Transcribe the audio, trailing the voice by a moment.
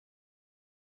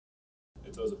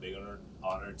feels a big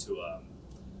honor to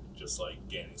just like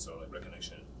gaining sort of like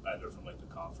recognition, either from like the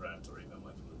conference or even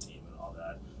like from the team and all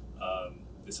that.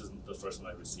 This isn't the first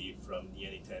one I received from the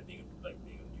NE10 being a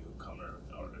newcomer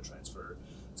or a transfer,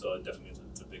 so it definitely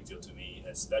it's a big deal to me,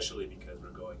 especially because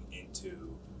we're going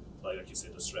into like you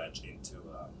said, the stretch into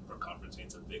our conference.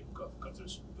 It's a big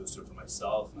confidence booster for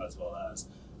myself as well as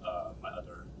my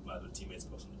other teammates,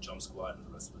 both from the jump squad and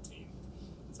the rest of the team.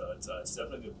 So it's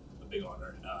definitely a big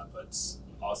honor, but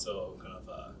also kind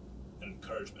of an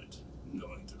encouragement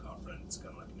going to conference.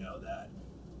 Kind of like know that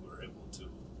we're able to,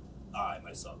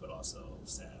 myself, but also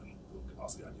Sam, who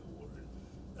also got the award.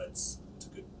 It's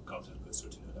a good confidence booster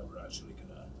to know that we're actually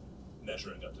kind of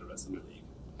measuring up to the rest of the league.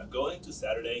 Going to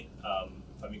Saturday,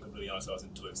 if I'm being completely honest, I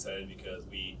wasn't too excited because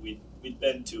we'd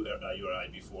been to URI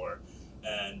before,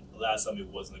 and last time it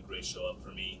wasn't a great show up for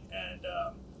me. And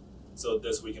so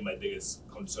this weekend, my biggest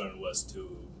concern was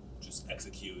to just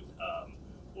execute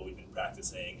what we've been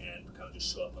practicing and kind of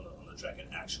just show up on the track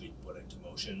and actually put it into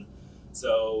motion.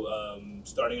 So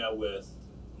starting out with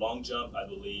long jump, I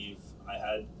believe I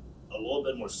had a little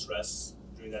bit more stress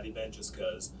during that event just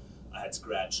because I had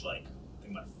scratched like I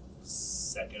think my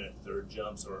second and third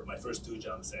jumps, or my first two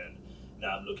jumps, and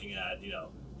now I'm looking at,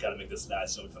 got to make this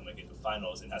last jump if I'm going to get to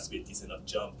finals. It has to be a decent enough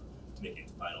jump to make it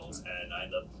into finals, and I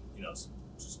end up,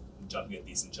 just jumping a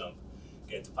decent jump,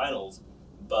 getting to finals.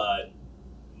 But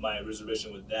my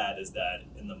reservation with that is that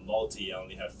in the multi, I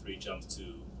only have 3 jumps to,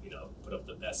 put up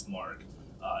the best mark.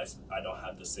 I don't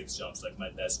have the 6 jumps. Like my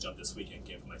best jump this weekend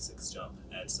came from my 6th jump,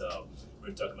 and so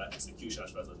we're talking about execution as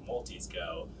far as the multis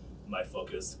go. My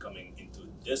focus coming into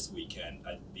this weekend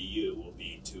at BU will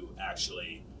be to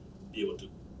actually be able to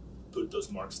put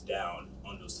those marks down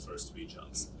on those first 3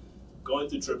 jumps. Going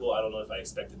through triple, I don't know if I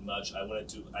expected much. I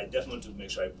definitely wanted to make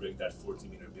sure I break that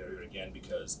 14-meter barrier again,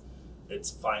 because it's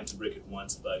fine to break it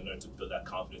once, but in order to build that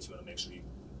confidence, you want to make sure you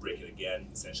break it again,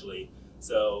 essentially.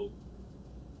 So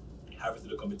halfway through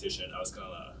the competition, I was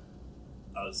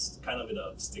kind of in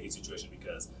a sticky situation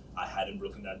because I hadn't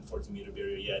broken that 14-meter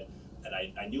barrier yet. And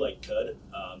I knew I could,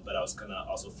 but I was kind of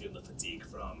also feeling the fatigue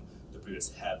from the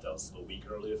previous HEP that was a week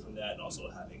earlier from that, and also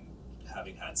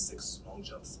having had 6 long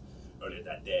jumps earlier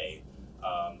that day.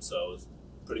 So it was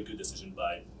a pretty good decision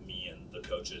by me and the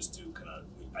coaches to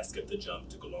I skipped the jump,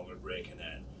 took a longer break, and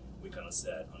then we kind of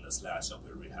said on this last jump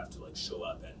we really have to like show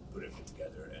up and put everything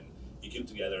together. And it came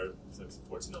together. So it's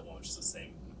 14:01, which is the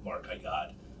same mark I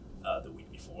got the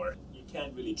week before. You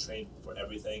can't really train for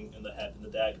everything in the HEP and the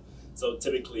deck. So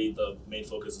typically the main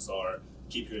focuses are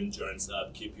keep your endurance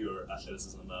up, keep your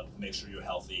athleticism up, make sure you're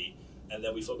healthy, and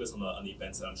then we focus on the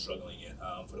events that I'm struggling in.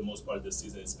 For the most part this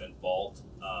season it's been vault,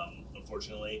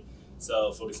 unfortunately.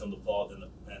 So focus on the vault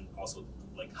and also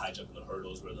like high jump and the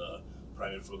hurdles where the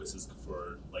primary focus is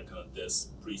for like kind of this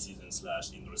preseason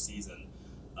 / indoor season.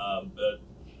 But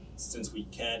since we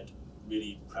can't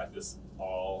really practice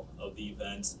all of the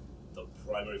events, the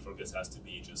primary focus has to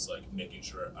be just like making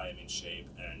sure I am in shape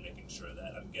and making sure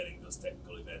that I'm getting those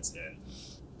technical events in.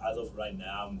 As of right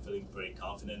now, I'm feeling pretty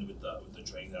confident with the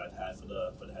training that I've had for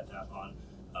the heptathlon.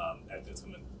 Everything's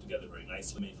coming together very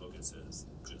nicely. The main focus is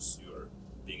just your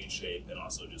being in shape and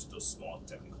also just those small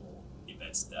technical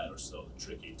events that are so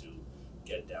tricky to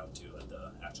get down to at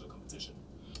the actual competition.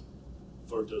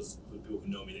 For those people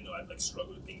who know me, they know I've like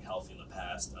struggled with being healthy in the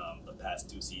past. The past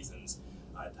 2 seasons,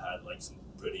 I've had like some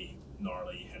pretty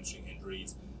gnarly hamstring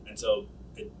injuries, and so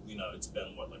it's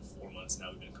been like 4 months now.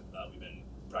 We've been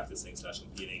practicing /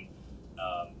 competing.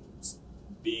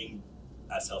 Being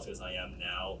as healthy as I am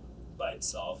now by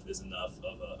itself is enough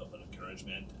of an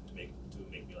encouragement to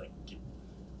make me like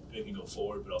make me go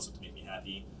forward, but also to make me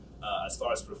happy. As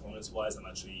far as performance-wise, I'm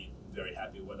actually very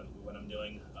happy with what I'm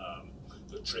doing.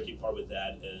 The tricky part with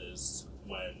that is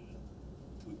when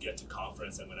we get to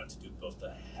conference, I'm going to have to do both the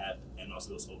HEP and also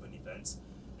those open events.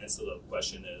 And so the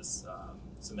question is,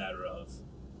 it's a matter of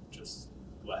just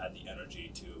do I have the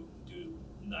energy to do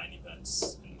 9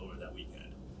 events over that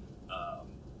weekend?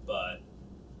 But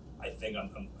I think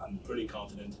I'm pretty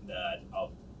confident that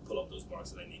I'll pull up those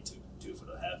marks that I need to do for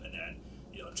the HEP, and then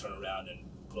turn around and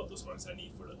pull up those marks I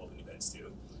need for the open events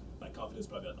too. My confidence is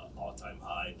probably at an all-time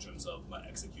high in terms of my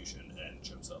execution and in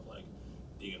terms of like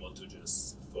being able to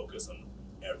just focus on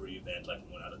every event like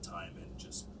one at a time and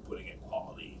just putting in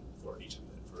quality for each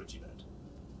event.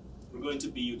 We're going to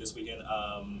BU this weekend.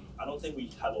 I don't think we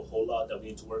have a whole lot that we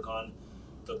need to work on.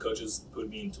 The coaches put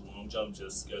me into long jump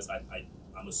just because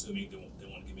I'm assuming they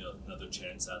want to give me another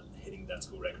chance at hitting that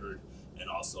school record, and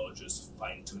also just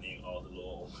fine-tuning all the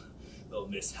little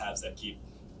mishaps that keep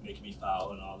making me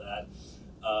foul and all that.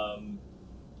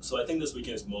 So I think this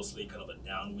weekend is mostly kind of a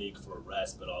down week for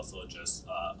rest, but also just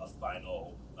a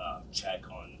final check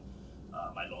on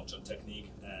my long jump technique.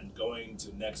 And going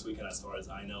to next weekend, as far as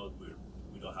I know,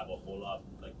 we don't have a whole lot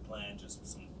like planned, just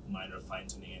some minor fine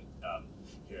tuning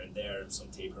here and there, some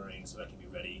tapering, so I can be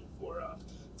ready for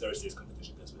Thursday's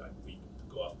competition, because we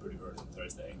go off pretty early on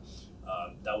Thursday.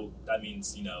 That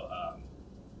means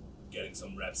getting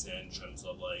some reps in terms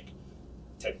of like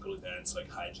technical events like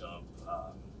high jump,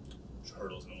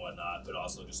 hurdles and whatnot, but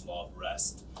also just a lot of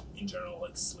rest in general,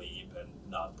 like sleep and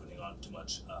not putting on too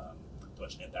much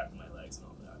impact on my legs and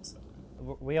all that. So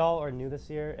we all are new this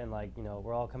year, and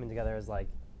we're all coming together as like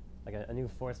a new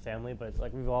forced family, but it's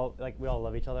like we all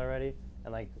love each other already,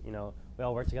 and we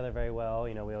all work together very well.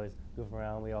 We always goof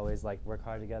around, we always like work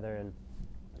hard together, and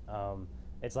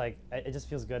it's like it just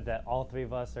feels good that all three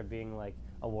of us are being like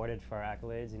awarded for our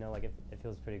accolades. It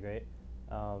feels pretty great,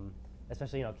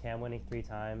 especially Cam winning 3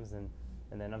 times, and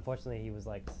then unfortunately he was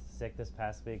like sick this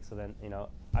past week, so then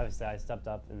obviously I stepped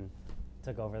up and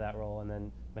took over that role, and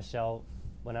then Michel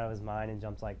went out of his mind and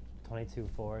jumped like 22.4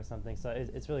 or something. So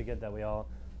it's really good that we all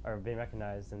are being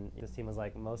recognized, and this team was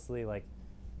like mostly like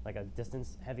a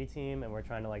distance heavy team, and we're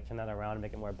trying to like turn that around and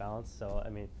make it more balanced. So I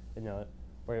mean,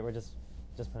 we're just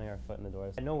putting our foot in the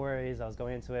door. No worries. I was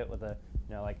going into it with a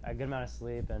a good amount of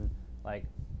sleep, and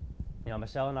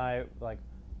Michel and I like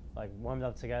warmed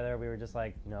up together. We were just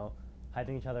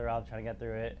hyping each other up, trying to get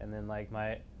through it, and then like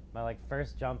my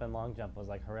first jump and long jump was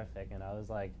like horrific, and I was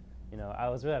like, I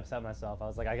was really upset myself. I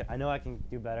was like, I know I can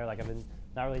do better. Like I've been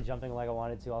not really jumping like I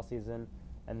wanted to all season,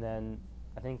 and then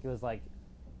I think it was like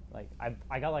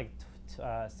I got like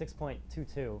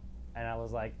 6.22, and I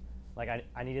was like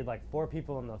I needed like 4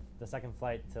 people in the second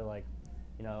flight to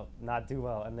not do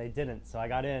well, and they didn't. So I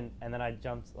got in, and then I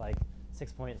jumped like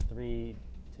 6.32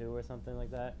 or something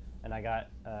like that, and I got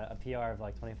a PR of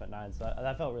like 20'9". So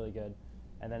that felt really good.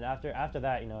 And then after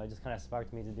that, it just kind of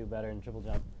sparked me to do better in triple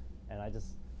jump, and I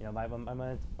just my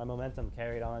momentum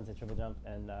carried on to triple jump,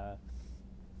 and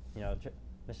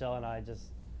Michel and I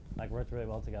just worked really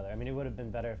well together. I mean, it would have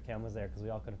been better if Cam was there, because we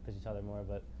all could have pushed each other more,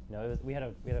 but we had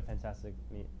a fantastic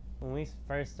meet. When we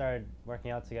first started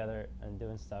working out together and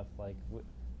doing stuff,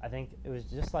 I think it was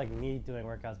just like me doing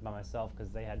workouts by myself,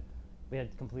 because we had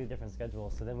completely different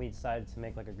schedules. So then we decided to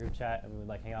make like a group chat, and we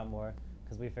would hang out more,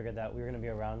 because we figured that we were going to be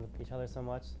around each other so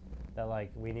much that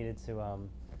we needed to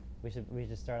we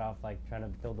should start off trying to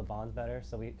build the bonds better.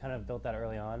 So we kind of built that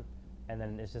early on, and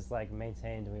then it's just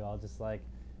maintained. We all just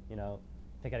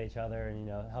pick at each other and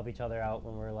help each other out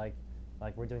when we're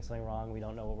we're doing something wrong, we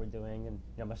don't know what we're doing, and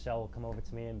Michel will come over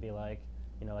to me and be like,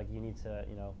 you need to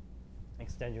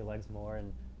extend your legs more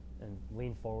and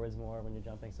lean forwards more when you're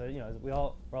jumping. So we're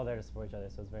all there to support each other,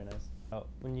 so it's very nice.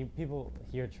 When people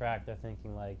hear track, they're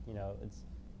thinking it's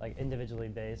individually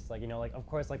based, of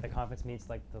course the conference meets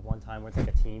the one time where it's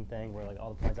a team thing where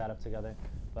all the points add up together,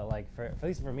 but for at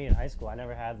least for me in high school, I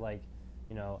never had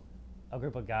a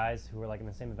group of guys who were in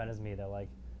the same event as me that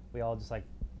we all just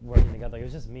working together. It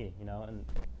was just me, and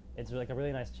it's a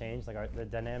really nice change, the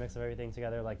dynamics of everything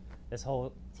together. This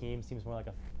whole team seems more like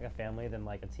a family than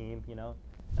a team,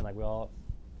 and we all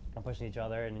are pushing each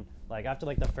other, and after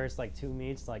the first 2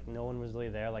 meets, no one was really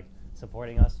there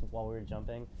supporting us while we were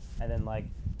jumping, and then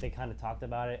they kind of talked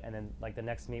about it, and then the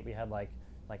next meet we had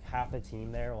half the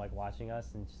team there watching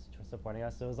us and just supporting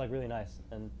us. So it was really nice,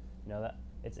 and that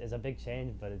it's a big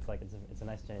change, but it's a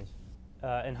nice change.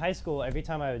 In high school, every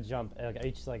time I would jump,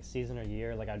 each season or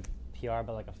year, I'd PR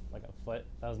by a foot.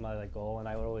 That was my goal, and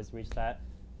I would always reach that.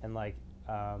 And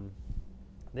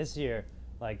this year,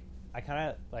 I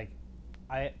kind of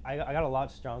I got a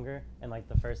lot stronger in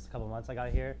the first couple months I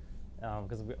got here,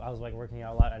 because I was working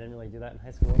out a lot. I didn't really do that in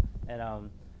high school, and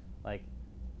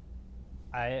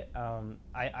I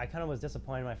kind of was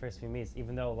disappointed in my first few meets,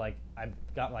 even though I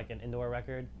got an indoor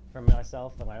record for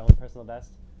myself, my own personal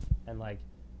best, and I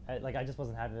just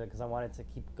wasn't happy with it, because I wanted to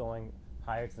keep going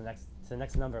higher to the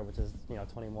next number, which is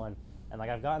 21, and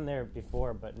I've gotten there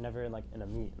before, but never in a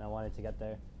meet, and I wanted to get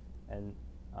there. And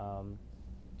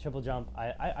triple jump,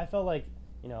 I felt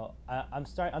I'm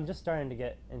just starting to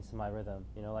get into my rhythm.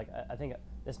 I think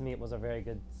this meet was a very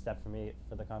good step for me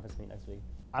for the conference meet next week.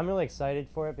 I'm really excited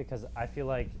for it, because I feel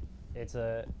it's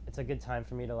a good time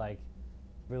for me to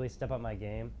really step up my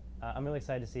game. I'm really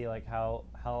excited to see how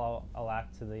I'll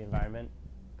act to the environment,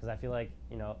 because I feel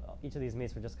each of these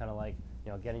meets were just kind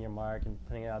of getting your mark and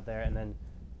putting it out there, and then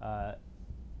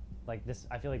this,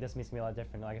 I feel this meet's gonna be a lot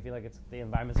different. I feel the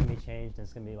environment's gonna be changed, and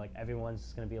it's gonna be everyone's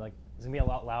just gonna be it's gonna be a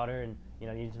lot louder, and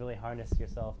you need to really harness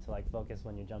yourself to focus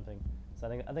when you're jumping. So I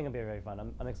think it'll be very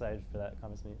fun. I'm excited for that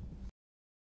conference meet.